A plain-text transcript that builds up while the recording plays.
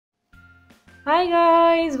Hi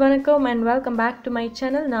guys, welcome and welcome back to my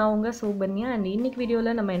channel. நான் உங்க சோபன்யா and இன்னைக்கு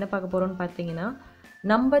வீடியோல நம்ம என்ன பார்க்க போறோம்னு பார்த்தீங்கன்னா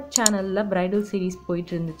நம்ம சேனல்ல bridal series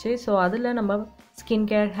போயிட்டு இருந்துச்சு. சோ அதுல நம்ம skin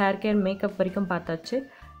care, hair care, makeup வரைக்கும் பார்த்தாச்சு.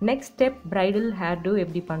 Next step bridal hairdo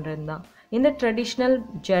எப்படி பண்றதுன்னு தான். இந்த traditional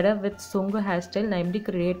jada with songu hairstyle நான் எப்படி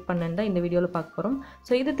கிரியேட் பண்ணேன்னு இந்த வீடியோல பார்க்க போறோம்.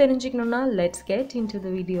 சோ இது தெரிஞ்சுக்கணும்னா let's get into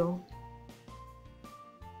the video.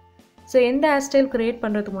 So எந்த hair style create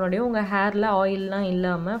பண்றதுக்கு முன்னாடி உங்க hairல oilலாம்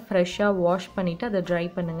இல்லாம ஃப்ரெஷா வாஷ் பண்ணிட்டு அதை dry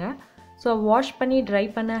பண்ணுங்க. So வாஷ் பண்ணி dry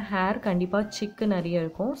பண்ண hair கண்டிப்பா சிக்கு நிறைய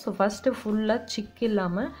இருக்கும். So first ஃபுல்லா சிக்கு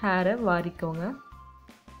இல்லாம hair வாரிக்கோங்க.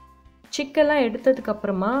 சிக்கெல்லாம் எடுத்ததுக்கு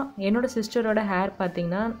அப்புறமா என்னோட சிஸ்டரோட hair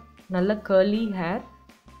பாத்தீங்கன்னா நல்ல curly hair.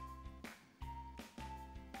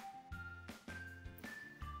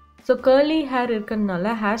 So curly hair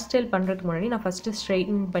இருக்கறனால hair style பண்றதுக்கு முன்னாடி நான் first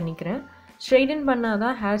straighten பண்ணிக்கிறேன். Straighten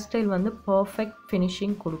பண்ணாதான் hair style வந்து perfect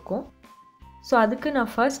finishing கொடுக்கும். So அதுக்கு நான்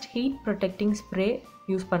first heat protecting spray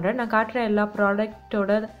use பண்றேன். நான் காட்டுற எல்லா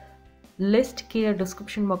ப்ராடக்ட்டோட லிஸ்ட் கீழே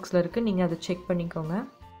description boxல இருக்கு. நீங்க அதை செக் பண்ணிக்கோங்க.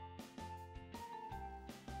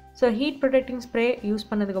 So heat protecting spray use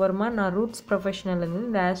பண்ணதுக்கு அப்புறமா நான் Roots Professional இருந்து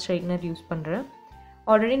இந்த hair straightener யூஸ் பண்றேன்.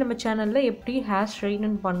 ஆல்ரெடி நம்ம சேனல்ல எப்படி hair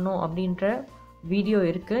straighten பண்ணனும் அப்படின்ற வீடியோ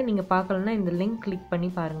இருக்கு. நீங்க பார்க்கலனா இந்த லிங்க் கிளிக்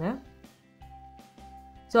பண்ணி பாருங்க.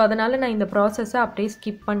 So அதனால நான் இந்த process அப்படியே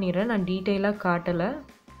skip பண்ணிறேன். நான் டீடைலா காட்டல.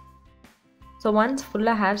 So once full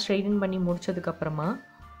hair straighten பண்ணி முடிச்சதுக்கு அப்புறமா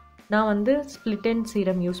நான் வந்து split end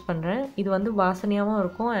serum யூஸ் பண்றேன். இது வந்து வாசனையாவும்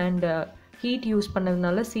இருக்கும் and heat யூஸ்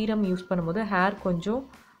பண்ணதுனால serum யூஸ் பண்ணும்போது hair கொஞ்சம்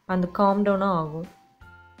அந்த calm down ஆகும்.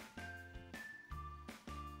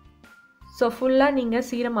 So full நீங்க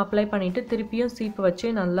serum apply பண்ணிட்டு திருப்பியும் சீப்பு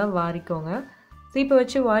வச்சு நல்லா வாரிக்கோங்க. சீப்பு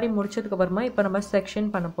வச்சு வாரி முடிச்சதுக்கு அப்புறமா இப்போ நம்ம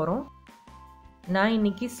செக்ஷன் பண்ண போறோம். நான்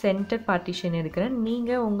இன்னைக்கு சென்டர் பார்ட்டிஷன் எடுக்கிறேன்.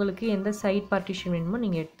 நீங்க உங்களுக்கு எந்த சைடு பார்ட்டிஷன் வேணுமோ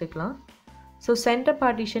நீங்க எடுத்துக்கலாம். சோ சென்டர்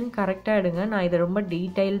பார்ட்டிஷன் கரெக்ட்டா எடுங்க. நான் இத ரொம்ப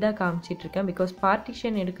டீடைல்டா காமிச்சிட்டு இருக்கேன் because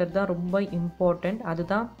பார்ட்டிஷன் எடுக்கிறது தான் ரொம்ப இம்பார்ட்டன்ட்.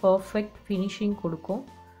 அதுதான் பெர்ஃபெக்ட் ஃபினிஷிங் கொடுக்கும்.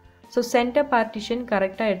 சோ சென்டர் பார்ட்டிஷன்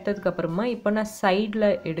கரெக்ட்டா எடுத்ததுக்கு அப்புறமா இப்போ நான் சைடுல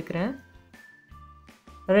எடுக்கிறேன்.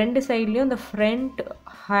 ரெண்டு சைடுலயும் அந்த ஃப்ரண்ட்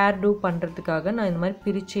ஹேர் டூ பண்றதுக்காக நான் இந்த மாதிரி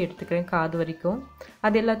பிரிச்சு எடுத்துக்கிறேன் காது வரைக்கும்.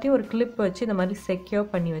 அது எல்லாத்தையும் ஒரு கிளிப் வச்சு இந்த மாதிரி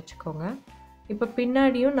செக்யூர் பண்ணி வச்சுக்கோங்க. இப்போ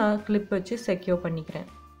பின்னாடியும் நான் கிளிப் வச்சு செக்யூர் பண்ணிக்கிறேன்.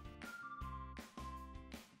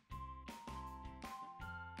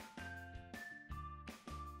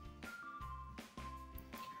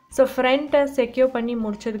 சோ ஃப்ரண்ட்ட செக்யூர் பண்ணி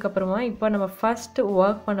முடிச்சதுக்கு அப்புறமா இப்போ நம்ம ஃபர்ஸ்ட்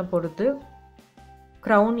வர்க் பண்ண போறது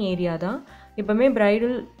crown ஏரியா தான். இப்போமே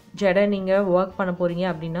bridal ஜடை நீங்க வர்க் பண்ண போறீங்க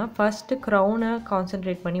அப்படினா ஃபர்ஸ்ட் crown-ஐ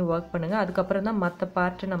கான்சன்ட்ரேட் பண்ணி வர்க் பண்ணுங்க. அதுக்கு அப்புறம் தான் மத்த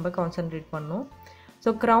பார்ட் நம்ம கான்சன்ட்ரேட் பண்ணனும்.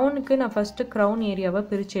 சோ crown-க்கு நான் ஃபர்ஸ்ட் crown ஏரியாவை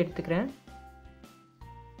பிரிச்சு எடுத்துக்கிறேன்.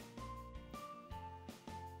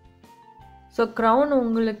 So crown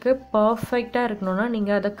உங்களுக்கு பெர்ஃபெக்ட்டா இருக்கணும்னா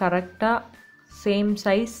நீங்க அத கரெக்ட்டா சேம்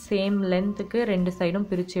சைஸ் சேம் லெந்த்க்கு ரெண்டு சைடும்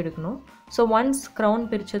பிரிச்சு எடுக்கணும். So once crown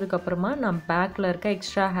பிரிச்சதுக்கு அப்புறமா நான் பேக்ல இருக்க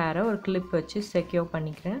எக்ஸ்ட்ரா ஹேரை ஒரு கிளிப் வச்சு செக்யூர்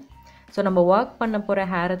பண்ணிக்கிறேன். So நம்ம வர்க் பண்ண போற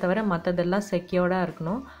ஹேரை தவிர மத்ததெல்லாம் செக்யூர்டா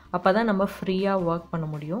இருக்கணும். அப்பதான் நம்ம ஃப்ரீயா வர்க் பண்ண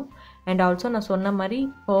முடியும். And also நான் சொன்ன மாதிரி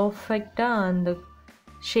பெர்ஃபெக்ட்டா அந்த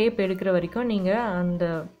ஷேப் எடுக்கிற வரைக்கும் நீங்க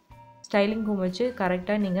அந்த ஸ்டைலிங் கும் வச்சு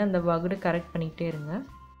கரெக்ட்டா நீங்க அந்த வகுடு கரெக்ட் பண்ணிட்டே இருங்க.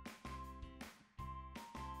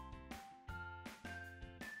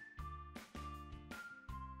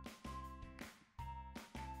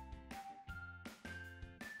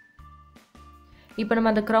 இப்போ நம்ம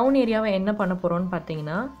அந்த crown ஏரியாவை என்ன பண்ண போறோம்னு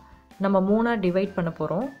பாத்தீங்கன்னா நம்ம மூணா டிவைட் பண்ண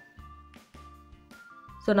போறோம்.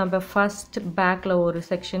 சோ நம்ம ஃபர்ஸ்ட் பேக்ல ஒரு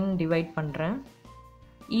செக்ஷன் டிவைட் பண்றேன்.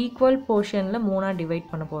 ஈக்குவல் போர்ஷன்ல மூணா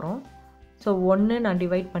டிவைட் பண்ண போறோம். சோ 1 நான்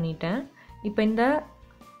டிவைட் பண்ணிட்டேன். இப்போ இந்த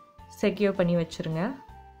செக்யூர் பண்ணி வச்சிருங்க.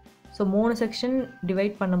 சோ மூணு செக்ஷன்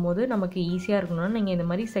டிவைட் பண்ணும்போது நமக்கு ஈஸியா இருக்கணும்னா நீங்க இந்த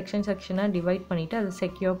மாதிரி செக்ஷனா டிவைட் பண்ணிட்டு அதை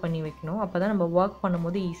செக்யூர் பண்ணி வைக்கணும். அப்பதான் நம்ம வர்க்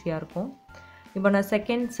பண்ணும்போது ஈஸியா இருக்கும். இப்போ நான்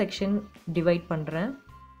செகண்ட் செக்ஷன் டிவைட் பண்றேன்.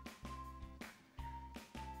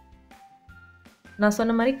 நான்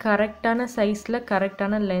சொன்ன மாதிரி கரெக்ட்டான சைஸ்ல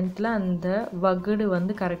கரெக்ட்டான லெந்த்ல அந்த வகுடு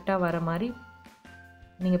வந்து கரெக்ட்டா வர மாதிரி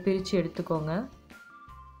நீங்க பிரிச்சு எடுத்துக்கோங்க.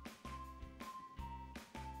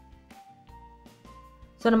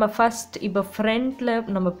 சோ நம்ம ஃபர்ஸ்ட் இப்போ ஃப்ரண்ட்ல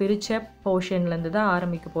நம்ம பிரிச்ச போர்ஷன்ல இருந்து தான்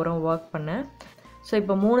ஆரம்பிக்க போறோம் வர்க் பண்ண. சோ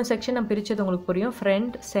இப்போ மூணு செக்ஷன் நான் பிரிச்சது உங்களுக்கு புரியும்.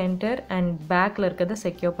 ஃப்ரண்ட், சென்டர் அண்ட் பேக்ல இருக்கத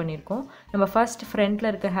செக்யூர் பண்ணிருக்கோம். நம்ம ஃபர்ஸ்ட்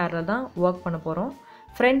ஃப்ரண்ட்ல இருக்க ஹேர்ல தான் வர்க் பண்ண போறோம்.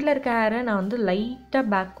 ஃப்ரண்ட்ல இருக்க ஹேரை நான் வந்து லைட்டா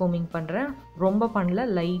பேக் கோமிங் பண்றேன். ரொம்ப பண்ணல,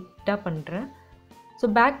 லைட்டா பண்றேன். சோ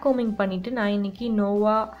பேக் கோமிங் பண்ணிட்டு நான் இன்னைக்கு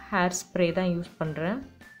நோவா ஹேர் ஸ்ப்ரே தான் யூஸ் பண்றேன்.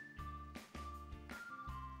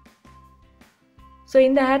 சோ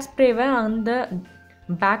இந்த ஹேர் ஸ்ப்ரேவை அந்த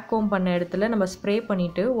பேக் கோம் பண்ண இடத்துல நம்ம ஸ்ப்ரே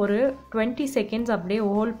பண்ணிட்டு ஒரு 20 செகண்ட்ஸ் அப்படியே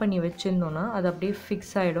ஹோல்ட் பண்ணி வச்சிருந்தோம்னா அது அப்படியே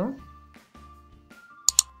ஃபிக்ஸ் ஆயிடும்.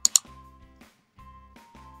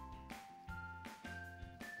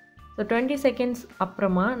 ஸோ 20 செகண்ட்ஸ்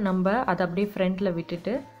அப்புறமா நம்ம அதை அப்படியே ஃப்ரண்ட்டில்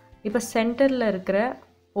விட்டுட்டு இப்போ சென்டரில் இருக்கிற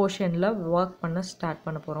போர்ஷனில் ஒர்க் பண்ண ஸ்டார்ட்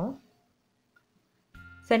பண்ண போகிறோம்.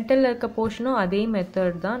 சென்டரில் இருக்க போர்ஷனும் அதே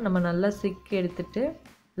மெத்தட் தான். நம்ம நல்லா சிக் எடுத்துகிட்டு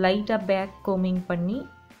லைட்டாக பேக் கோமிங் பண்ணி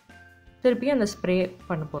திருப்பி அந்த ஸ்ப்ரே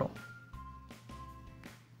பண்ண போகிறோம்.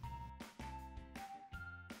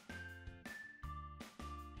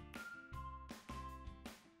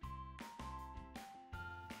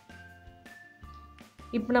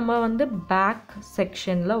 இப்போ நம்ம வந்து பேக்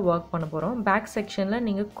செக்ஷனில் ஒர்க் பண்ண போகிறோம். பேக் செக்ஷனில்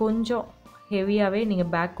நீங்கள் கொஞ்சம் ஹெவியாகவே நீங்கள்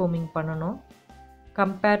பேக் கோமிங் பண்ணணும்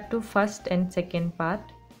compared to first and second part.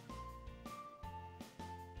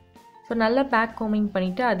 So நல்லா பேக் கோமிங்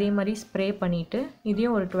பண்ணிவிட்டு அதே மாதிரி ஸ்ப்ரே பண்ணிவிட்டு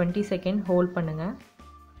இதையும் ஒரு 20 செகண்ட் ஹோல்ட் பண்ணுங்கள்.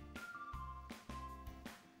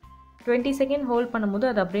 20 செகண்ட் ஹோல்ட் பண்ணும்போது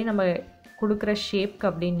அது அப்படியே நம்ம கொடுக்குற ஷேப்க்கு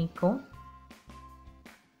அப்படியே நிற்கும்.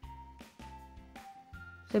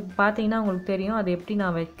 ஸோ இப்போ பார்த்தீங்கன்னா உங்களுக்கு தெரியும் அது எப்படி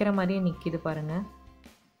நான் வைக்கிற மாதிரியே நிற்கிது பாருங்கள்.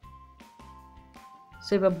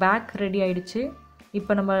 ஸோ இப்போ பேக் ரெடி ஆகிடுச்சு.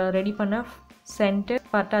 இப்போ நம்ம ரெடி பண்ண சென்டர்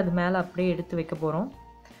பார்ட்டை அது மேலே அப்படியே எடுத்து வைக்க போகிறோம்.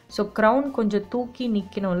 ஸோ க்ரௌன் கொஞ்சம் தூக்கி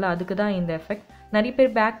நிற்கணும்ல, அதுக்கு தான் இந்த எஃபெக்ட். நிறைய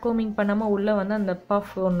பேர் பேக் கோமிங் பண்ணாமல் உள்ளே வந்து அந்த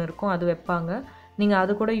பஃப் ஒன்று இருக்கும் அது வைப்பாங்க. நீங்கள்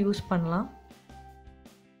அது கூட யூஸ் பண்ணலாம்.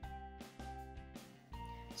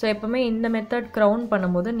 ஸோ எப்போவுமே இந்த மெத்தட் க்ரௌன்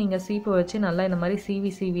பண்ணும்போது நீங்கள் சீப்பு வச்சு நல்லா இந்த மாதிரி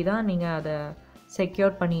சீவி தான் நீங்கள் அதை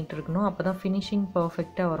செக்யூர் பண்ணிகிட்டு இருக்கணும். அப்போ தான் ஃபினிஷிங்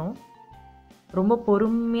பர்ஃபெக்டாக வரும். ரொம்ப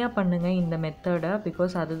பொறுமையாக பண்ணுங்கள் இந்த மெத்தடை,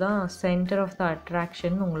 பிகாஸ் அதுதான் சென்டர் ஆஃப் த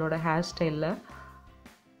அட்ராக்ஷன் உங்களோட ஹேர் ஸ்டைலில்.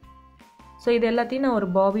 ஸோ இது எல்லாத்தையும் நான் ஒரு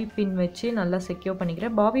பாபி பின் வச்சு நல்லா செக்யூர்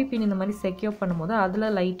பண்ணிக்கிறேன். பாபி பின் இந்த மாதிரி செக்யூர் பண்ணும்போது அதில்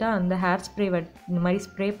லைட்டாக அந்த ஹேர் ஸ்ப்ரே இந்த மாதிரி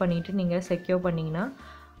ஸ்ப்ரே பண்ணிவிட்டு நீங்கள் செக்யூர் பண்ணிங்கன்னா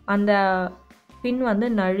அந்த பின் வந்து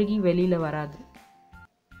நழுகி வெளியில் வராது.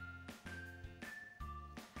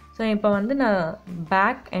 ஸோ இப்போ வந்து நான்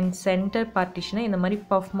பேக் அண்ட் சென்டர் பார்ட்டிஷனை இந்த மாதிரி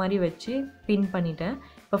பஃப் மாதிரி வச்சு பின் பண்ணிட்டேன்.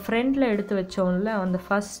 இப்போ ஃப்ரண்ட்டில் எடுத்து வச்சோம்ல அந்த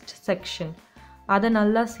ஃபஸ்ட் செக்ஷன் அதை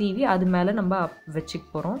நல்லா சீவி அது மேலே நம்ம வச்சுக்க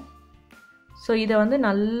போகிறோம். ஸோ இதை வந்து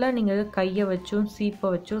நல்லா நீங்கள் கையை வச்சும்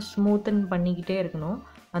சீப்பை வச்சும் ஸ்மூத்தன் பண்ணிக்கிட்டே இருக்கணும்.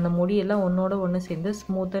 அந்த முடியெல்லாம் ஒன்றோட ஒன்று சேர்ந்து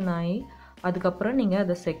ஸ்மூத்தன் ஆகி அதுக்கப்புறம் நீங்கள்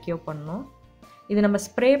அதை செக்யூர் பண்ணணும். இது நம்ம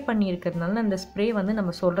ஸ்ப்ரே பண்ணியிருக்கிறதுனால அந்த ஸ்ப்ரே வந்து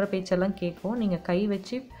நம்ம சொல்கிற பேச்செல்லாம் கேட்கும். நீங்கள் கை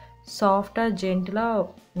வச்சு சாஃப்டாக ஜென்டிலாக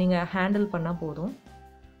நீங்கள் ஹேண்டில் பண்ணால் போதும்.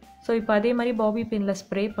 ஸோ இப்போ அதே மாதிரி பாபி பின்னில்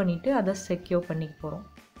ஸ்ப்ரே பண்ணிவிட்டு அதை செக்யூர் பண்ணிக்க போகிறோம்.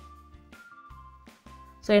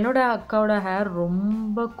 ஸோ என்னோடய அக்காவோட ஹேர்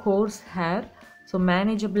ரொம்ப கோர்ஸ் ஹேர். ஸோ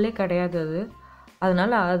மேனேஜபிளே கிடையாது அது.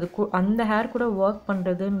 அதனால் அந்த ஹேர் கூட ஒர்க்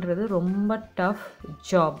பண்ணுறதுன்றது ரொம்ப டஃப்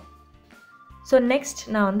ஜாப். ஸோ நெக்ஸ்ட்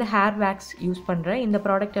நான் வந்து ஹேர் வேக்ஸ் யூஸ் பண்ணுறேன். இந்த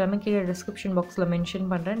ப்ராடக்ட் எல்லாமே கீழே டிஸ்கிரிப்ஷன் பாக்ஸில்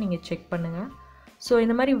மென்ஷன் பண்ணுறேன், நீங்கள் செக் பண்ணுங்கள். ஸோ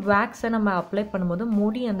இந்த மாதிரி வேக்ஸை நம்ம அப்ளை பண்ணும்போது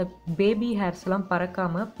முடி அந்த பேபி ஹேர்ஸ்லாம்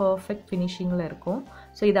பறக்காமல் பர்ஃபெக்ட் ஃபினிஷிங்கில் இருக்கும்.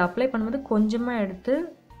 ஸோ இதை அப்ளை பண்ணும்போது கொஞ்சமாக எடுத்து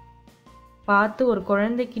பார்த்து ஒரு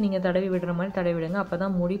குழந்தைக்கு நீங்கள் தடவி விடுற மாதிரி தடவி விடுங்க. அப்போ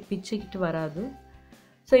தான் முடி பிச்சுக்கிட்டு வராது.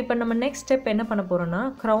 ஸோ இப்போ நம்ம நெக்ஸ்ட் ஸ்டெப் என்ன பண்ண போகிறோன்னா,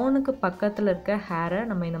 க்ரௌனுக்கு பக்கத்தில் இருக்க ஹேரை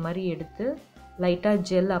நம்ம இந்த மாதிரி எடுத்து லைட்டாக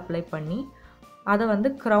ஜெல் அப்ளை பண்ணி அதை வந்து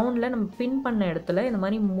க்ரௌனில் நம்ம பின் பண்ண இடத்துல இந்த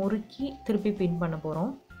மாதிரி முறுக்கி திருப்பி பின் பண்ண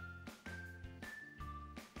போகிறோம்.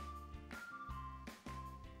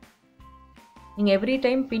 நீங்கள் எவ்ரி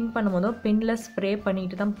டைம் பின் பண்ணும்போதும் பின்னில் ஸ்ப்ரே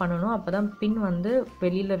பண்ணிட்டு தான் பண்ணணும். அப்போ தான் பின் வந்து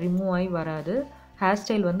வெளியில் ரிமூவ் ஆகி வராது. ஹேர்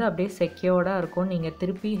ஸ்டைல் வந்து அப்படியே செக்யூர்டாக இருக்கும் நீங்கள்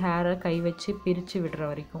திருப்பி ஹேரை கை வச்சு பிரித்து விடுற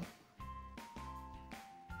வரைக்கும்.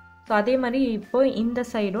 ஸோ அதே மாதிரி இப்போ இந்த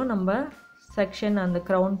சைடும் நம்ம செக்ஷன் அந்த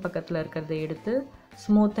க்ரௌன் பக்கத்தில் இருக்கிறத எடுத்து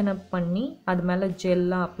ஸ்மூத்தன் அப் பண்ணி அது மேலே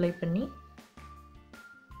ஜெல்லாம் அப்ளை பண்ணி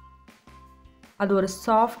அது ஒரு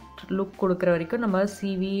சாஃப்ட் லுக் கொடுக்குற வரைக்கும் நம்ம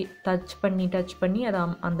சீவி டச் பண்ணி அதை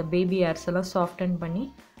அந்த பேபி ஹேர்ஸ் எல்லாம் சாஃப்டன் பண்ணி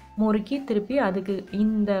முறுக்கி திருப்பி அதுக்கு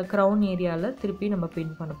இந்த க்ரௌன் ஏரியாவில் திருப்பி நம்ம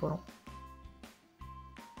பின் பண்ண போகிறோம்.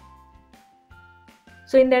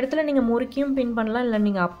 ஸோ இந்த இடத்துல நீங்கள் முறுக்கியும் பின் பண்ணலாம், இல்லை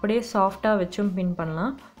நீங்கள் அப்படியே சாஃப்டாக வச்சும் பின்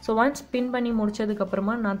பண்ணலாம். ஸோ ஒன்ஸ் பின் பண்ணி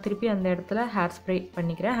முடிச்சதுக்கப்புறமா நான் திருப்பி அந்த இடத்துல ஹேர் ஸ்ப்ரே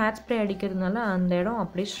பண்ணிக்கிறேன். ஹேர் ஸ்ப்ரே அடிக்கிறதுனால அந்த இடம்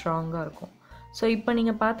அப்படியே ஸ்ட்ராங்காக இருக்கும். ஸோ இப்போ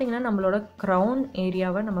நீங்கள் பார்த்தீங்கன்னா நம்மளோட க்ரௌன்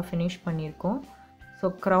ஏரியாவை நம்ம ஃபினிஷ் பண்ணியிருக்கோம். ஸோ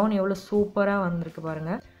க்ரௌன் எவ்வளோ சூப்பராக வந்திருக்கு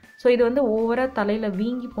பாருங்கள். ஸோ இது வந்து ஓவராக தலையில்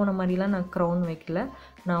வீங்கி போன மாதிரிலாம் நான் க்ரௌன் வைக்கல.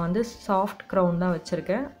 நான் வந்து சாஃப்ட் க்ரௌன் தான்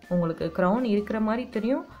வச்சுருக்கேன். உங்களுக்கு க்ரௌன் இருக்கிற மாதிரி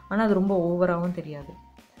தெரியும், ஆனால் அது ரொம்ப ஓவராகவும் தெரியாது.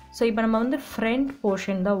 ஸோ இப்போ நம்ம வந்து ஃப்ரண்ட்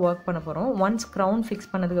போர்ஷன் தான் ஒர்க் பண்ண போகிறோம். ஒன்ஸ் க்ரௌன் ஃபிக்ஸ்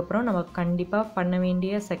பண்ணதுக்கப்புறம் நம்ம கண்டிப்பாக பண்ண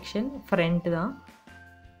வேண்டிய செக்ஷன் ஃப்ரண்ட் தான்.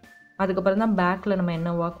 அதுக்கப்புறம் தான் பேக்கில் நம்ம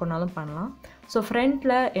என்ன ஒர்க் பண்ணாலும் பண்ணலாம். ஸோ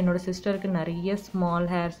ஃப்ரண்ட்டில் என்னோடய சிஸ்டருக்கு நிறைய ஸ்மால்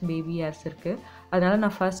ஹேர்ஸ் பேபி ஹேர்ஸ் இருக்குது. அதனால்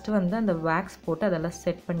நான் ஃபஸ்ட்டு வந்து அந்த வேக்ஸ் போட்டு அதெல்லாம்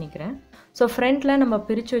செட் பண்ணிக்கிறேன். ஸோ ஃப்ரண்ட்டில் நம்ம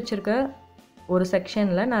பிரித்து வச்சுருக்க ஒரு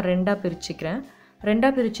செக்ஷனில் நான் ரெண்டாக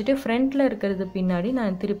பிரிச்சுட்டு ஃப்ரண்ட்டில் இருக்கிறது பின்னாடி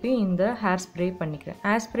நான் திருப்பி இந்த ஹேர் ஸ்ப்ரே பண்ணிக்கிறேன்.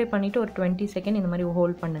 ஹேர் ஸ்ப்ரே பண்ணிவிட்டு ஒரு 20 செகண்ட் இந்த மாதிரி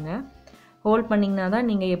ஹோல்ட் பண்ணுங்கள். ஹோல்ட் பண்ணிங்கன்னா தான்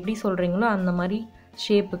நீங்கள் எப்படி சொல்கிறீங்களோ அந்த மாதிரி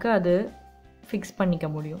ஷேப்புக்கு அது ஃபிக்ஸ் பண்ணிக்க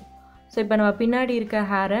முடியும். ஸோ இப்போ நம்ம பின்னாடி இருக்க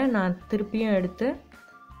ஹேரை நான் திருப்பியும் எடுத்து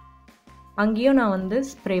அங்கேயும் நான் வந்து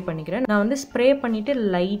ஸ்ப்ரே பண்ணிக்கிறேன். நான் வந்து ஸ்ப்ரே பண்ணிவிட்டு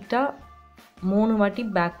லைட்டாக 3 வாட்டி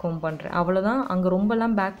பேக் கோம் பண்ணுறேன், அவ்வளோதான். அங்கே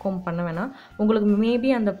ரொம்பலாம் பேக் கோம் பண்ண வேணாம். உங்களுக்கு மேபி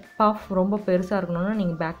அந்த பஃப் ரொம்ப பெருசாக இருக்கணும்னா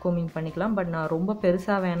நீங்கள் பேக் கோமிங் பண்ணிக்கலாம். பட் நான் ரொம்ப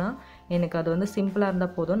பெருசாக வேணாம், எனக்கு அது வந்து சிம்பிளாக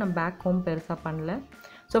இருந்தால் போதும். நான் பேக் கோம் பெருசாக பண்ணல.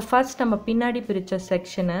 ஸோ ஃபர்ஸ்ட் நம்ம பின்னாடி பிரித்த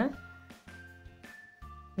செக்ஷனை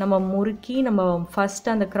நம்ம முறுக்கி, நம்ம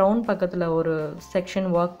ஃபஸ்ட்டு அந்த க்ரௌன் பக்கத்தில் ஒரு செக்ஷன்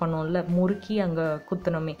ஒர்க் பண்ணோம்ல, முறுக்கி அங்கே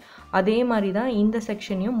குத்துனோமே, அதே மாதிரி தான் இந்த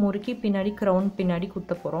செக்ஷனையும் முறுக்கி பின்னாடி க்ரௌன் பின்னாடி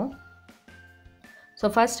குத்த போகிறோம். ஸோ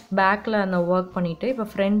ஃபஸ்ட் பேக்கில் அந்த ஒர்க் பண்ணிவிட்டு இப்போ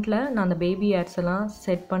ஃப்ரண்ட்டில் நான் அந்த பேபி ஹேர்ஸ் எல்லாம்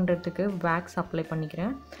செட் பண்ணுறதுக்கு வேக்ஸ் அப்ளை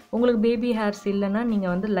பண்ணிக்கிறேன். உங்களுக்கு பேபி ஹேர்ஸ் இல்லைன்னா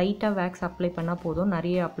நீங்கள் வந்து லைட்டாக வேக்ஸ் அப்ளை பண்ணால் போதும்,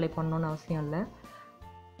 நிறைய அப்ளை பண்ணணுன்னு அவசியம் இல்லை.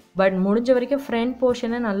 பட் முடிஞ்ச வரைக்கும் ஃப்ரண்ட்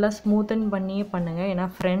போர்ஷனை நல்லா ஸ்மூத்தன் பண்ணியே பண்ணுங்கள், ஏன்னா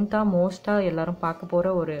ஃப்ரண்ட் தான் மோஸ்ட்டாக எல்லோரும் பார்க்க போகிற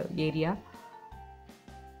ஒரு ஏரியா.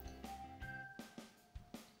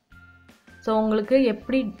 ஸோ உங்களுக்கு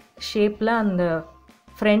எப்படி ஷேப்பில் அந்த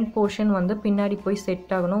ஃப்ரண்ட் போர்ஷன் வந்து பின்னாடி போய்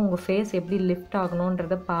செட் ஆகணும், உங்கள் ஃபேஸ் எப்படி லிஃப்ட்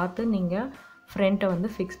ஆகணுன்றதை பார்த்து நீங்கள் ஃப்ரண்ட்டை வந்து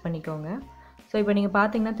ஃபிக்ஸ் பண்ணிக்கோங்க. ஸோ இப்போ நீங்கள்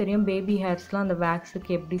பார்த்தீங்கன்னா தெரியும் பேபி ஹேர்ஸ்லாம் அந்த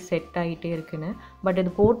வேக்ஸுக்கு எப்படி செட் ஆகிட்டே இருக்குன்னு. பட்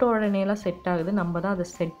இது போட்ட உடனேலாம் செட் ஆகுது, நம்ம தான் அதை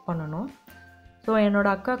செட் பண்ணணும். ஸோ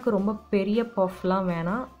என்னோடய அக்காவுக்கு ரொம்ப பெரிய பஃப்லாம்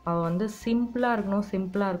வேணாம், அவள் வந்து சிம்பிளாக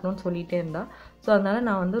இருக்கணும்னு சொல்லிகிட்டே இருந்தாள். ஸோ அதனால்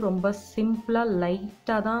நான் வந்து ரொம்ப சிம்பிளாக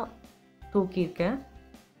லைட்டாக தான் தூக்கியிருக்கேன்.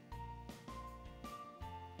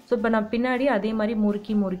 ஸோ இப்போ நான் பின்னாடி அதே மாதிரி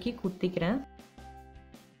முறுக்கி குத்திக்கிறேன்.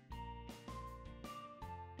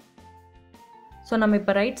 ஸோ நம்ம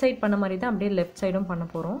இப்போ ரைட் சைட் பண்ண மாதிரி தான் அப்படியே லெஃப்ட் சைடும் பண்ண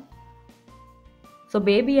போகிறோம். ஸோ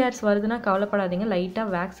பேபி ஹேர்ஸ் வருதுன்னா கவலைப்படாதீங்க,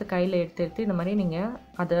 லைட்டாக வேக்ஸை கையில் எடுத்து இந்த மாதிரி நீங்கள்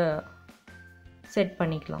அதை செட்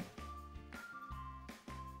பண்ணிக்கலாம்.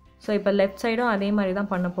 ஸோ இப்போ லெஃப்ட் சைடும் அதே மாதிரி தான்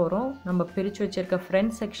பண்ண போகிறோம். நம்ம பிரித்து வச்சுருக்க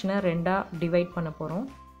ஃப்ரண்ட் செக்ஷனை 2ஆக டிவைட் பண்ண போகிறோம்.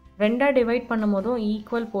 2ஆக டிவைட் பண்ணும் போதும்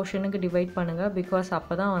ஈக்குவல் போர்ஷனுக்கு டிவைட் பண்ணுங்கள், பிகாஸ்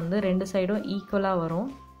அப்போ தான் வந்து 2 சைடும் ஈக்குவலாக வரும்.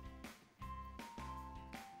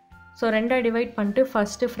 ஸோ 2ஆக டிவைட் பண்ணிட்டு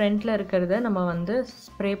ஃபஸ்ட்டு ஃப்ரண்ட்டில் இருக்கிறத நம்ம வந்து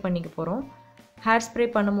ஸ்ப்ரே பண்ணிக்க போகிறோம். ஹேர் ஸ்ப்ரே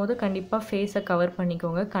பண்ணும்போது கண்டிப்பாக ஃபேஸை கவர்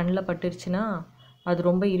பண்ணிக்கோங்க, கண்ணில் பட்டுருச்சுன்னா அது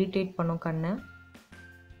ரொம்ப இரிட்டேட் பண்ணும் கண்ணை.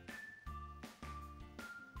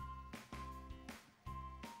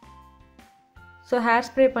 ஸோ ஹேர்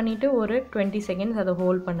ஸ்ப்ரே பண்ணிவிட்டு ஒரு 20 செகண்ட்ஸ் அதை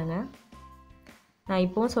ஹோல்ட் பண்ணுங்கள். நான்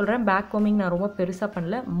இப்போவும் சொல்கிறேன், பேக் கோமிங் நான் ரொம்ப பெருசாக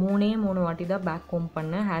பண்ணல, 3 வாட்டி தான் பேக் கோம்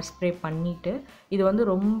பண்ணேன் ஹேர் ஸ்ப்ரே பண்ணிவிட்டு. இது வந்து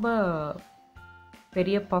ரொம்ப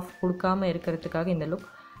பெரிய பஃப் கொடுக்காமல் இருக்கிறதுக்காக இந்த லுக்.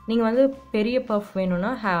 நீங்கள் வந்து பெரிய பஃப்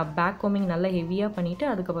வேணும்னா பேக் கோமிங் நல்லா ஹெவியாக பண்ணிவிட்டு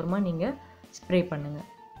அதுக்கப்புறமா நீங்கள் ஸ்ப்ரே பண்ணுங்கள்.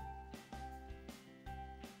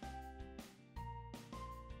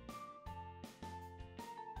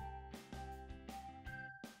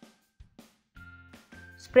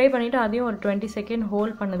 ஸ்ப்ரே பண்ணிவிட்டு அதையும் ஒரு 20 செகண்ட்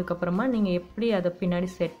ஹோல்ட் பண்ணதுக்கப்புறமா நீங்கள் எப்படி அதை பின்னாடி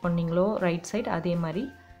செட் பண்ணிங்களோ ரைட் சைட், அதே மாதிரி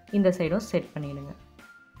இந்த சைடும் செட் பண்ணிவிடுங்க.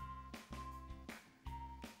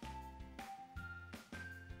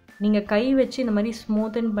 நீங்கள் கை வச்சு இந்த மாதிரி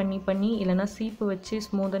ஸ்மூத்தன் பண்ணி இல்லைனா சீப்பு வச்சு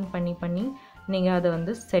ஸ்மூத்தன் பண்ணி நீங்கள் அதை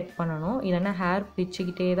வந்து செட் பண்ணணும், இல்லைனா ஹேர்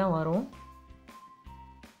பிச்சுக்கிட்டே தான் வரும்.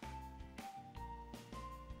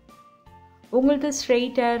 உங்களுக்கு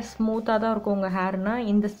ஸ்ட்ரெயிட் ஹேர் ஸ்மூத்தாக தான் இருக்கும் உங்கள் ஹேர்னால்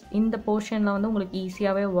இந்த போர்ஷனில் வந்து உங்களுக்கு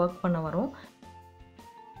ஈஸியாகவே ஒர்க் பண்ண வரும்.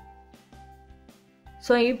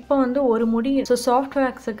 ஸோ இப்போ வந்து ஒரு முடி சாஃப்ட்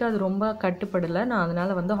வேக்ஸுக்கு அது ரொம்ப கட்டுப்படலை, நான்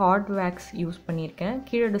அதனால் வந்து ஹார்ட் வேக்ஸ் யூஸ் பண்ணியிருக்கேன்.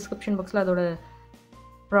 கீழே டிஸ்கிரிப்ஷன் பாக்ஸில் அதோட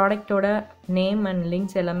ப்ராடக்டோட நேம் அண்ட்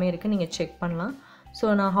லிங்க்ஸ் எல்லாமே இருக்குது, நீங்கள் செக் பண்ணலாம்.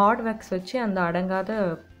 ஸோ நான் ஹார்ட் வேக்ஸ் வச்சு அந்த அடங்காத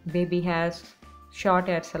பேபி ஹேர்ஸ்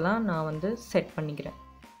ஷார்ட் ஹேர்ஸ் எல்லாம் நான் வந்து செட் பண்ணிக்கிறேன்.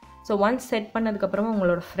 ஸோ ஒன்ஸ் செட் பண்ணதுக்கப்புறமா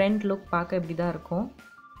உங்களோட ஃப்ரண்ட் லுக் பார்க்க இப்படி தான் இருக்கும்.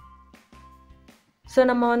 ஸோ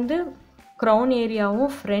நம்ம வந்து க்ரௌன்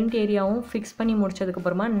ஏரியாவும் ஃப்ரண்ட் ஏரியாவும் ஃபிக்ஸ் பண்ணி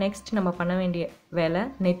முடிச்சதுக்கப்புறமா நெக்ஸ்ட் நம்ம பண்ண வேண்டிய வேலை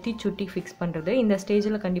நெத்தி சுட்டி ஃபிக்ஸ் பண்ணுறது. இந்த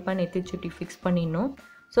ஸ்டேஜில் கண்டிப்பாக நெத்தி சுட்டி ஃபிக்ஸ் பண்ணிடணும்.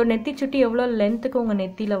 ஸோ நெத்தி சுட்டி எவ்வளோ லென்த்துக்கு உங்கள்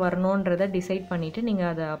நெத்தியில் வரணுன்றதை டிசைட் பண்ணிவிட்டு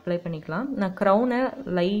நீங்கள் அதை அப்ளை பண்ணிக்கலாம். நான் க்ரௌனை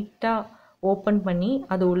லைட்டாக ஓப்பன் பண்ணி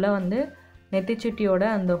அது உள்ளே வந்து நெத்தி சுட்டியோட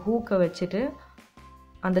அந்த ஹூக்கை வச்சுட்டு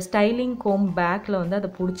அந்த ஸ்டைலிங் கோம் பேக்கில் வந்து அதை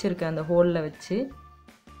பிடிச்சிருக்கு அந்த ஹோலில் வச்சு,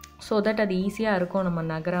 ஸோ தட் அது ஈஸியாக இருக்கும் நம்ம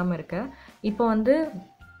நகராமல் இருக்க. இப்போ வந்து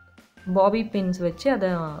பாபி பின்ஸ் வச்சு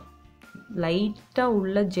அதை லைட்டாக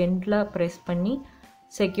உள்ள ஜென்டிலாக ப்ரெஸ் பண்ணி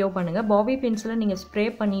செக்யூர் பண்ணுங்கள். பாபி பின்ஸில் நீங்கள் ஸ்ப்ரே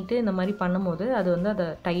பண்ணிவிட்டு இந்த மாதிரி பண்ணும்போது அது வந்து அதை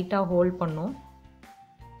டைட்டாக ஹோல்ட் பண்ணும்.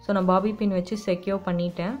 ஸோ நான் பாபி பின் வச்சு செக்யூர்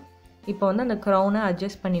பண்ணிட்டேன். இப்போ வந்து அந்த க்ரௌனை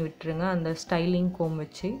அட்ஜஸ்ட் பண்ணி விட்டுருங்க அந்த ஸ்டைலிங் கோம்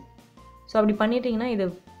வச்சு. ஸோ அப்படி பண்ணிட்டீங்கன்னா இது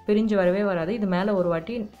பிரிஞ்சு வரவே வராது. இது மேலே ஒரு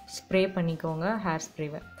வாட்டி ஸ்ப்ரே பண்ணிக்கோங்க ஹேர்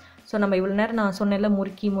ஸ்ப்ரேவை. ஸோ நம்ம இவ்வளோ நேரம் நான் சொன்னேன்ல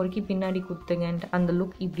முறுக்கி பின்னாடி குத்துங்கன்ட்டு, அந்த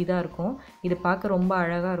லுக் இப்படி தான் இருக்கும். இது பார்க்க ரொம்ப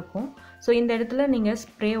அழகாக இருக்கும். ஸோ இந்த இடத்துல நீங்கள்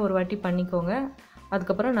ஸ்ப்ரே ஒரு வாட்டி பண்ணிக்கோங்க.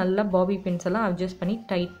 அதுக்கப்புறம் நல்லா பாபி பின்ஸ் எல்லாம் அட்ஜஸ்ட் பண்ணி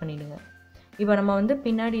டைட் பண்ணிவிடுங்க. இப்போ நம்ம வந்து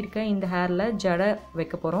பின்னாடி இருக்க இந்த ஹேரில் ஜடை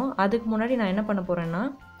வைக்க போகிறோம். அதுக்கு முன்னாடி நான் என்ன பண்ண போகிறேன்னா,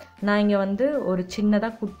 நான் இங்கே வந்து ஒரு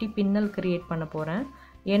சின்னதாக குட்டி பின்னல் க்ரியேட் பண்ண போகிறேன்.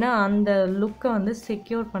 ஏன்னா அந்த லுக்கை வந்து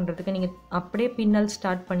செக்யூர் பண்ணுறதுக்கு நீங்கள் அப்படியே பின்னல்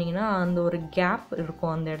ஸ்டார்ட் பண்ணிங்கன்னா அந்த ஒரு கேப்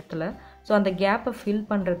இருக்கும் அந்த இடத்துல. ஸோ அந்த கேப்பை ஃபில்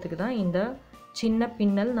பண்ணுறதுக்கு தான் இந்த சின்ன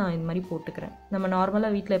பின்னல் நான் இந்த மாதிரி போட்டுக்கிறேன். நம்ம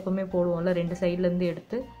நார்மலாக வீட்டில் எப்போவுமே போடுவோம்ல, 2 சைட்லேருந்து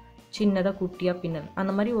எடுத்து சின்னதாக குட்டியாக பின்னல்,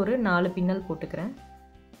 அந்த மாதிரி ஒரு 4 பின்னல் போட்டுக்கிறேன்.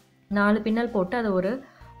 4 பின்னல் போட்டு அதை ஒரு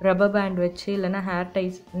ரப்பர் பேண்ட் வச்சு இல்லைனா ஹேர்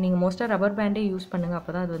டைஸ், நீங்கள் மோஸ்ட்டாக ரப்பர் பேண்டே யூஸ் பண்ணுங்கள்,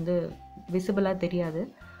 அப்போ தான் அது வந்து விசிபிளாக தெரியாது.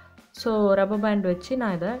 ஸோ ரப்பர் பேண்ட் வச்சு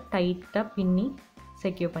நான் இதை டைட்டாக பின்னி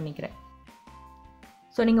செக்யூர் பண்ணிக்கிறேன்.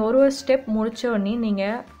 ஸோ நீங்கள் ஒரு ஸ்டெப் முடித்த உடனே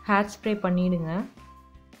நீங்கள் ஹேர் ஸ்ப்ரே பண்ணிவிடுங்க.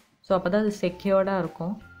 ஸோ அப்போ தான் அது செக்யூர்டாக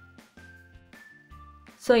இருக்கும்.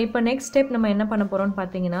 ஸோ இப்போ நெக்ஸ்ட் ஸ்டெப் நம்ம என்ன பண்ண போகிறோம்னு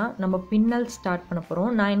பார்த்தீங்கன்னா, நம்ம பின்னல் ஸ்டார்ட் பண்ண போகிறோம்.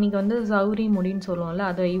 நான் இன்றைக்கி வந்து சௌரி முடின்னு சொல்லுவோம்ல,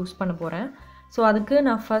 அதை யூஸ் பண்ண போகிறேன். ஸோ அதுக்கு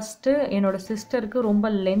நான் ஃபஸ்ட்டு என்னோடய சிஸ்டருக்கு ரொம்ப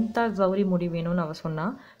லென்த்தாக சௌரி முடி வேணும்னு அவள்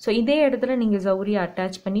சொன்னாள். ஸோ இதே இடத்துல நீங்கள் சௌரியை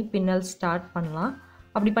அட்டாச் பண்ணி பின்னல் ஸ்டார்ட் பண்ணலாம்.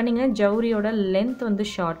 அப்படி பண்ணிங்கன்னா ஜவுரியோட லென்த் வந்து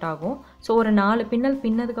ஷார்ட் ஆகும். ஸோ ஒரு 4 பின்னல்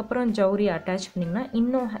பின்னதுக்கப்புறம் ஜவுரி அட்டாச் பண்ணிங்கன்னா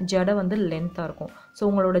இன்னும் ஜடை வந்து லென்த்தாக இருக்கும். ஸோ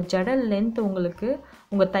உங்களோட ஜடை லென்த் உங்களுக்கு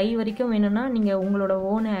உங்கள் தை வரைக்கும் வேணும்னா நீங்கள் உங்களோட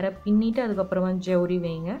ஓன் ஹேரை பின்னிட்டு அதுக்கப்புறமா ஜவுரி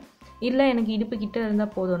வைங்க. இல்லை எனக்கு இடுப்பு கிட்டே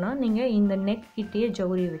இருந்தால் போதும்னா நீங்கள் இந்த நெக் கிட்டேயே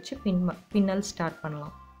ஜவுரி வச்சு பின்னல் ஸ்டார்ட்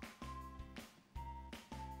பண்ணலாம்.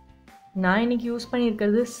 நான் இன்றைக்கி யூஸ்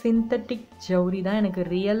பண்ணியிருக்கிறது சிந்தட்டிக் ஜவுரி தான். எனக்கு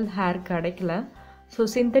ரியல் ஹேர் கிடைக்கல. ஸோ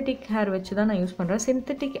சிந்தட்டிக் ஹேர் வச்சு தான் நான் யூஸ் பண்ணுறேன்.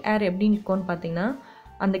 சிந்தட்டிக் ஹேர் எப்படி இருக்கும்னு பார்த்தீங்கன்னா,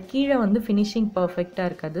 அந்த கீழே வந்து ஃபினிஷிங் பர்ஃபெக்டாக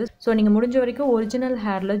இருக்காது. ஸோ நீங்கள் முடிஞ்ச வரைக்கும் ஒரிஜினல்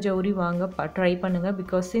ஹேரில் ஜவுரி வாங்க ட்ரை பண்ணுங்கள்.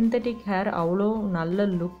 பிகாஸ் சிந்தட்டிக் ஹேர் அவ்வளோ நல்ல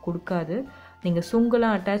லுக் கொடுக்காது. நீங்கள்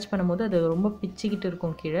சுங்கெலாம் அட்டாச் பண்ணும்போது அது ரொம்ப பிச்சுக்கிட்டு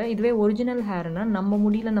இருக்கும் கீழே. இதுவே ஒரிஜினல் ஹேர்னால் நம்ம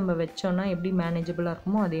முடியில் நம்ம வச்சோன்னா எப்படி மேனேஜபிளாக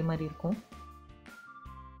இருக்குமோ அதே மாதிரி இருக்கும்.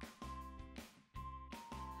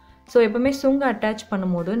 ஸோ எப்போவுமே சுங்கு அட்டாச்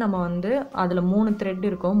பண்ணும்போது நம்ம வந்து அதில் 3 த்ரெட்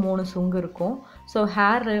இருக்கும், 3 சுங்கு இருக்கும். ஸோ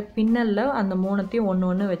ஹேர் பின்னலில் அந்த 3த்தையும்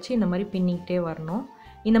ஒன்று வச்சு இந்த மாதிரி பின்னிக்கிட்டே வரணும்.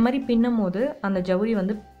 இந்த மாதிரி பின்னும் போது அந்த ஜவுரி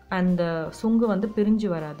வந்து அந்த சுங்கு வந்து பிரிஞ்சு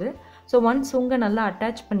வராது. ஸோ சுங்கை நல்லா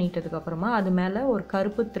அட்டாச் பண்ணிட்டதுக்கப்புறமா அது மேலே ஒரு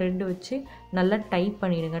கருப்பு த்ரெட் வச்சு நல்லா டைட்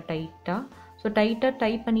பண்ணிவிடுங்க டைட்டாக. ஸோ டைட்டாக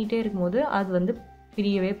டைட் பண்ணிகிட்டே இருக்கும்போது அது வந்து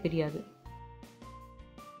பிரியவே பிரியாது.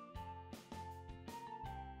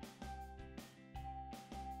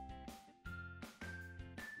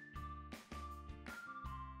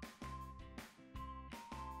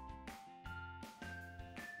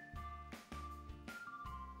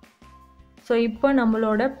 ஸோ இப்போ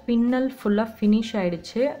நம்மளோட பின்னல் ஃபுல்லாக ஃபினிஷ்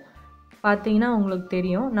ஆகிடுச்சு. பார்த்தீங்கன்னா உங்களுக்கு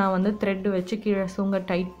தெரியும், நான் வந்து த்ரெட் வச்சு கீழே சுங்க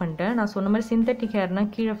டைட் பண்ணிட்டேன். நான் சொன்ன மாதிரி சிந்தட்டிக்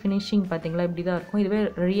ஹேர்னால் கீழே ஃபினிஷிங் பார்த்தீங்களா இப்படி தான் இருக்கும். இதுவே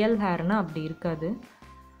ரியல் ஹேர்னால் அப்படி இருக்காது.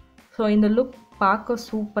 ஸோ இந்த லுக் பார்க்க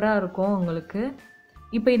சூப்பராக இருக்கும் உங்களுக்கு.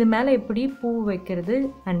 இப்போ இது மேலே எப்படி பூ வைக்கிறது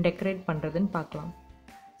அண்ட் டெக்கரேட் பண்ணுறதுன்னு பார்க்கலாம்.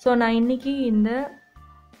 ஸோ நான் இன்றைக்கி இந்த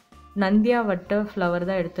நந்தியா வட்ட ஃப்ளவர்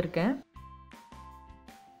தான் எடுத்திருக்கேன்.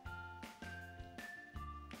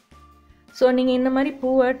 ஸோ நீங்கள் இந்த மாதிரி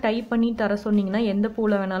பூவை டை பண்ணி தர சொன்னீங்கன்னா எந்த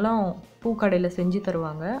பூவில் வேணாலும் பூக்கடையில் செஞ்சு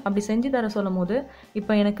தருவாங்க. அப்படி செஞ்சு தர சொல்லும் போது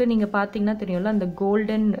இப்போ எனக்கு நீங்கள் பார்த்தீங்கன்னா தெரியும்ல, அந்த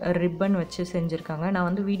கோல்டன் ரிப்பன் வச்சு செஞ்சுருக்காங்க. நான்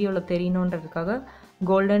வந்து வீடியோவில் தெரியணுன்றதுக்காக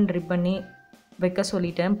கோல்டன் ரிப்பனே வைக்க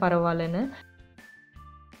சொல்லிட்டேன் பரவாயில்லன்னு.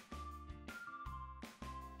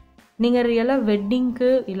 நீங்கள் ரியலாக வெட்டிங்க்கு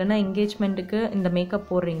இல்லைனா என்கேஜ்மெண்ட்டுக்கு இந்த மேக்கப்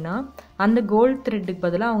போடுறீங்கன்னா அந்த கோல்டு த்ரெட்டுக்கு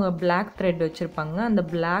பதிலாக அவங்க பிளாக் த்ரெட் வச்சுருப்பாங்க. அந்த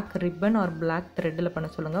பிளாக் ரிப்பன் ஆர் பிளாக் த்ரெட்டில் பண்ண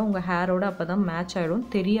சொல்லுங்கள். உங்கள் ஹேரோட அப்போ தான் மேட்ச் ஆகிடும்,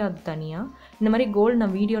 தெரியாது தனியாக. இந்த மாதிரி கோல்டு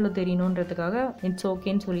நான் வீடியோவில் தெரியணுன்றதுக்காக இட்ஸ்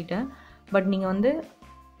ஓகேன்னு சொல்லிட்டேன். பட் நீங்கள் வந்து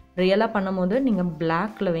ரியலாக பண்ணும்போது நீங்கள்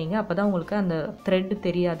பிளாக்கில் வைங்க, அப்போ தான் உங்களுக்கு அந்த த்ரெட்டு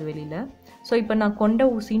தெரியாது வெளியில். ஸோ இப்போ நான் கொண்ட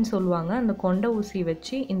ஊசின்னு சொல்லுவாங்க, அந்த கொண்ட ஊசி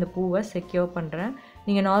வச்சு இந்த பூவை செக்யூர் பண்ணுறேன்.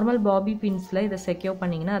 நீங்கள் நார்மல் பாபி பின்ஸில் இதை செக்யூர்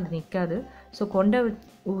பண்ணிங்கன்னா அது நிற்காது. ஸோ கொண்ட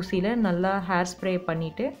ஊசியில் நல்லா ஹேர் ஸ்ப்ரே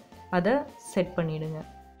பண்ணிவிட்டு அதை செட் பண்ணிவிடுங்க.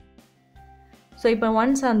 ஸோ இப்போ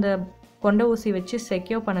ஒன்ஸ் அந்த கொண்ட ஊசி வச்சு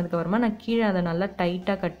செக்யூர் பண்ணதுக்கப்புறமா நான் கீழே அதை நல்லா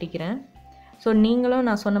டைட்டாக கட்டிக்கிறேன். ஸோ நீங்களும்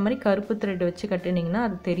நான் சொன்ன மாதிரி கருப்பு த்ரெட் வச்சு கட்டினீங்கன்னா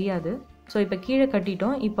அது தெரியாது. ஸோ இப்போ கீழே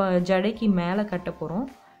கட்டிட்டோம். இப்போ ஜடைக்கு மேலே கட்ட போகிறோம்.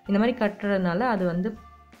 இந்த மாதிரி கட்டுறதுனால அது வந்து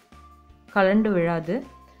கலண்டு விழாது.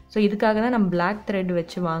 ஸோ இதுக்காக தான் நம்ம பிளாக் த்ரெட்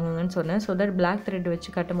வச்சு வாங்குங்கன்னு சொன்னேன். ஸோ தட் பிளாக் த்ரெட் வச்சு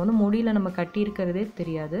கட்டும் போது முடியில் நம்ம கட்டியிருக்கிறதே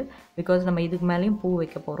தெரியாது. பிகாஸ் நம்ம இதுக்கு மேலேயும் பூ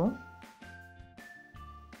வைக்க போகிறோம்.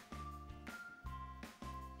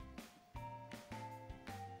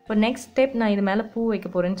 இப்போ நெக்ஸ்ட் ஸ்டெப் நான் இது மேலே பூ வைக்க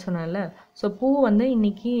போகிறேன்னு சொன்னேன்ல. ஸோ பூ வந்து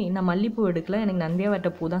இன்றைக்கி நான் மல்லிப்பூ எடுக்கல, எனக்கு நந்தியாவட்டை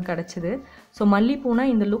பூ தான் கிடச்சிது. ஸோ மல்லிப்பூனா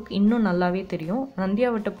இந்த லுக் இன்னும் நல்லாவே தெரியும்.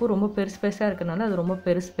 நந்தியாவட்டை பூ ரொம்ப பெருசு பெருசாக இருக்கிறனால அது ரொம்ப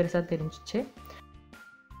பெருசாக தெரிஞ்சிச்சு.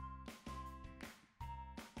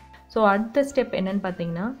 ஸோ அடுத்த ஸ்டெப் என்னென்னு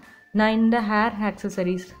பார்த்தீங்கன்னா, நான் இந்த ஹேர்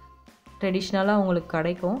ஆக்சசரிஸ் ட்ரெடிஷ்னலாக உங்களுக்கு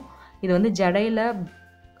கிடைக்கும். இது வந்து ஜடையில்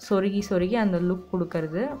சொருகி அந்த லுக்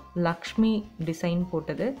கொடுக்கறது, லக்ஷ்மி டிசைன்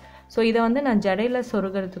போட்டது. ஸோ இதை வந்து நான் ஜடையில்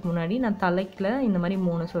சொருகிறதுக்கு முன்னாடி நான் தலைக்கில் இந்த மாதிரி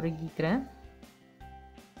 3 சொருகிக்கிறேன்.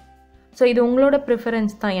 ஸோ இது உங்களோட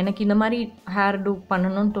ப்ரிஃபரன்ஸ் தான். எனக்கு இந்த மாதிரி ஹேர் டூ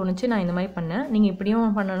பண்ணணும்னு தோணுச்சு, நான் இந்த மாதிரி பண்ணேன். நீங்கள்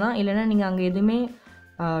இப்படியும் பண்ணலாம், இல்லைனா நீங்கள் அங்கே எதுவுமே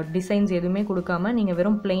டிசைன்ஸ் எதுவுமே கொடுக்காம நீங்கள்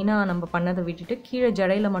வெறும் பிளெயினாக நம்ம பண்ணதை விட்டுட்டு கீழே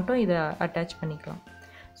ஜடையில் மட்டும் இதை அட்டாச் பண்ணிக்கலாம்.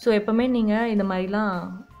 ஸோ எப்போவுமே நீங்கள் இந்த மாதிரிலாம்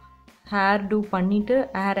ஹேர் டூ பண்ணிவிட்டு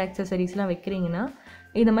ஹேர் ஆக்சசரிஸ்லாம் வைக்கிறீங்கன்னா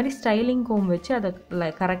இந்த மாதிரி ஸ்டைலிங் கோம் வச்சு அதை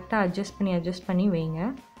கரெக்டாக அட்ஜஸ்ட் பண்ணி வைங்க.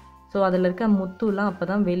 ஸோ அதில் இருக்க முத்துலாம் அப்போ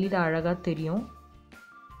தான் வெளியில் அழகாக தெரியும்.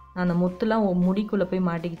 நான் அந்த முத்துலாம் முடிக்குள்ளே போய்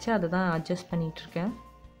மாட்டிக்கிச்சு, அதை தான் அட்ஜஸ்ட் பண்ணிகிட்ருக்கேன்.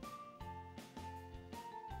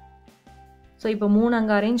 ஸோ இப்போ 3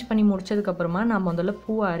 அங்கே அரேஞ்ச் பண்ணி முடிச்சதுக்கப்புறமா நான் முதல்ல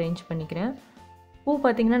பூவை அரேஞ்ச் பண்ணிக்கிறேன். பூ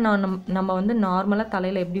பார்த்திங்கன்னா நம்ம வந்து நார்மலாக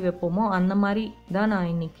தலையில் எப்படி வைப்போமோ அந்த மாதிரி தான் நான்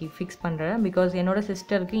இன்றைக்கி ஃபிக்ஸ் பண்ணுறேன். பிகாஸ் என்னோடய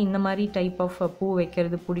சிஸ்டருக்கு இந்த மாதிரி டைப் ஆஃப் பூ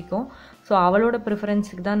வைக்கிறது பிடிக்கும். ஸோ அவளோட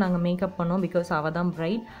ப்ரிஃபரன்ஸுக்கு தான் நாங்கள் மேக்கப் பண்ணோம். பிகாஸ் அவள் தான்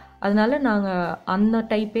பிரைட். அதனால நாங்கள் அந்த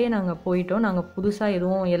டைப்பே நாங்கள் போயிட்டோம். நாங்கள் புதுசாக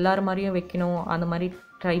எதுவும் எல்லார் மாதிரியும் வைக்கணும் அந்த மாதிரி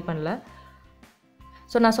ட்ரை பண்ணல.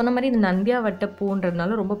 ஸோ நான் சொன்ன மாதிரி இந்த நந்தியாவட்டை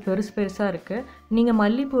பூன்றதுனால ரொம்ப பெருசாக இருக்குது. நீங்கள்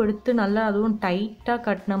மல்லிப்பூ எடுத்து நல்லா அதுவும் டைட்டாக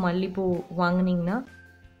கட்டின மல்லிப்பூ வாங்கினீங்கன்னா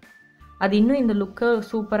அது இன்னும் இந்த லுக்கை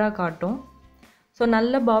சூப்பராக காட்டும். ஸோ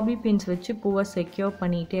நல்ல பாபி பின்ஸ் வச்சு பூவை செக்யூர்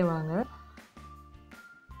பண்ணிகிட்டே வாங்க.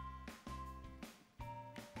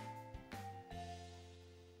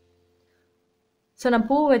 ஸோ நான்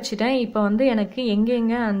பூ வச்சுட்டேன். இப்போ வந்து எனக்கு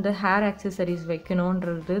எங்கெங்கே அந்த ஹேர் ஆக்சசரிஸ்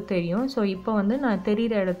வைக்கணுன்றது தெரியும். ஸோ இப்போ வந்து நான்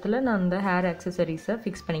தெரிகிற இடத்துல நான் அந்த ஹேர் ஆக்சசரிஸை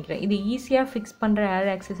ஃபிக்ஸ் பண்ணிக்கிறேன். இது ஈஸியாக ஃபிக்ஸ் பண்ணுற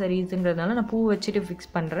ஹேர் ஆக்சசரிஸுங்கிறதுனால நான் பூ வச்சுட்டு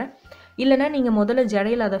ஃபிக்ஸ் பண்ணுறேன். இல்லைனா நீங்கள் முதல்ல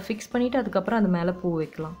ஜடையில் அதை ஃபிக்ஸ் பண்ணிவிட்டு அதுக்கப்புறம் அது மேலே பூ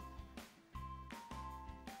வைக்கலாம்.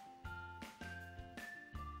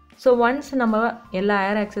 ஸோ ஒன்ஸ் நம்ம எல்லா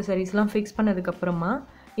ஹேர் ஆக்சசரிஸ்லாம் ஃபிக்ஸ் பண்ணதுக்கப்புறமா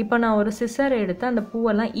இப்போ நான் ஒரு சிசர் எடுத்து அந்த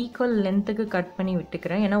பூவெல்லாம் ஈக்குவல் லென்த்துக்கு கட் பண்ணி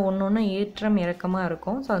விட்டுக்கிறேன். ஏன்னா ஒன்று ஏற்றம் இறக்கமாக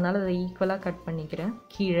இருக்கும். ஸோ அதனால் அதை ஈக்குவலாக கட் பண்ணிக்கிறேன்.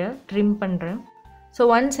 கீழே ட்ரிம் பண்ணுறேன். ஸோ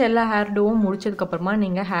ஒன்ஸ் எல்லா ஹேர் டூவும் முடிச்சதுக்கப்புறமா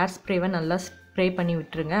நீங்கள் ஹேர் ஸ்ப்ரேவை நல்லா ஸ்ப்ரே பண்ணி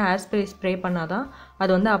விட்டுருங்க. ஹேர் ஸ்ப்ரே பண்ணால் தான்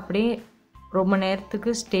அது வந்து அப்படியே ரொம்ப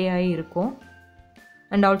நேரத்துக்கு ஸ்டே ஆகி இருக்கும்.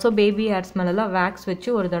 அண்ட் ஆல்சோ பேபி ஹேர்ஸ் மேலெல்லாம் வேக்ஸ்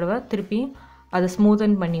வச்சு ஒரு தடவை திருப்பி அதை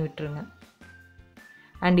ஸ்மூதன் பண்ணி விட்டுருங்க.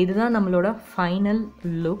 அண்ட் இதுதான் நம்மளோட ஃபைனல்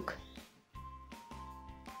லுக்.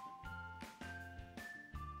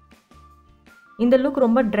 இந்த லுக்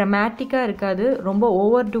ரொம்ப ட்ராமேட்டிக்காக இருக்காது, ரொம்ப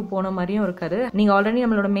ஓவர் டூ போன மாதிரியும் இருக்காது. நீங்கள் ஆல்ரெடி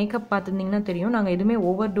நம்மளோட மேக்கப் பார்த்துருந்தீங்கன்னா தெரியும், நாங்கள் எதுவுமே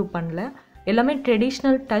ஓவர் டூ பண்ணல. எல்லாமே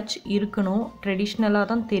ட்ரெடிஷ்னல் டச் இருக்கணும், ட்ரெடிஷ்னலாக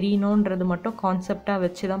தான் தெரியணுன்றது மட்டும் கான்செப்டாக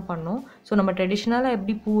வச்சு தான் பண்ணோம். ஸோ நம்ம ட்ரெடிஷ்னலாக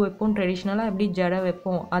எப்படி பூ வைப்போம், ட்ரெடிஷ்னலாக எப்படி ஜடை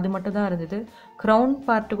வைப்போம் அது மட்டும் தான் இருந்தது. க்ரௌன்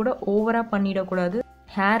பார்ட்டு கூட ஓவராக பண்ணிடக்கூடாது.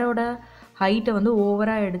 ஹேரோட ஹைட்டை வந்து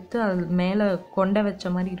ஓவராக எடுத்து அது மேலே கொண்டை வச்ச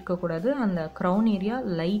மாதிரி இருக்கக்கூடாது. அந்த க்ரௌன் ஏரியா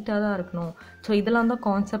லைட்டாக தான் இருக்கணும். ஸோ இதெல்லாம் தான்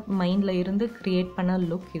கான்செப்ட் மைண்டில் இருந்து க்ரியேட் பண்ண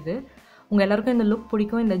லுக் இது. உங்கள் எல்லாருக்கும் இந்த லுக்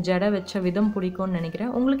பிடிக்கும், இந்த ஜடை வச்ச விதம் பிடிக்கும்னு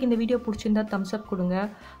நினைக்கிறேன். உங்களுக்கு இந்த வீடியோ பிடிச்சிருந்தா தம்ஸ் அப் கொடுங்க.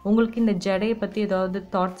 உங்களுக்கு இந்த ஜடையை பற்றி ஏதாவது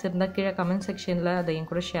தாட்ஸ் இருந்தால் கீழே கமெண்ட் செக்ஷனில் அதை என்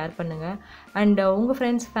கூட ஷேர் பண்ணுங்கள். அண்ட் உங்கள்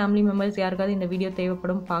ஃப்ரெண்ட்ஸ் ஃபேமிலி மெம்பர்ஸ் யாருக்காவது இந்த வீடியோ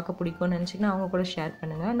தேவைப்படும் பார்க்க பிடிக்கும்னு நினச்சிங்கன்னா அவங்க கூட ஷேர்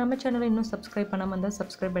பண்ணுங்கள். நம்ம சேனலை இன்னும் சப்ஸ்கிரைப் பண்ணாமல் இருந்தால்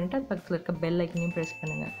சப்ஸ்கிரைப் பண்ணிவிட்டு அது பக்கத்தில் இருக்க பெல் ஐக்கனையும் ப்ரெஸ்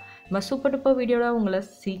பண்ணுங்கள். நம்ம சூப்பர் டூப்பர் வீடியோவில் உங்களை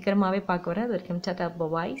சீக்கிரமாகவே பார்க்க வரேன். அது வரைக்கும் டாடா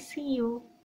பை, see you.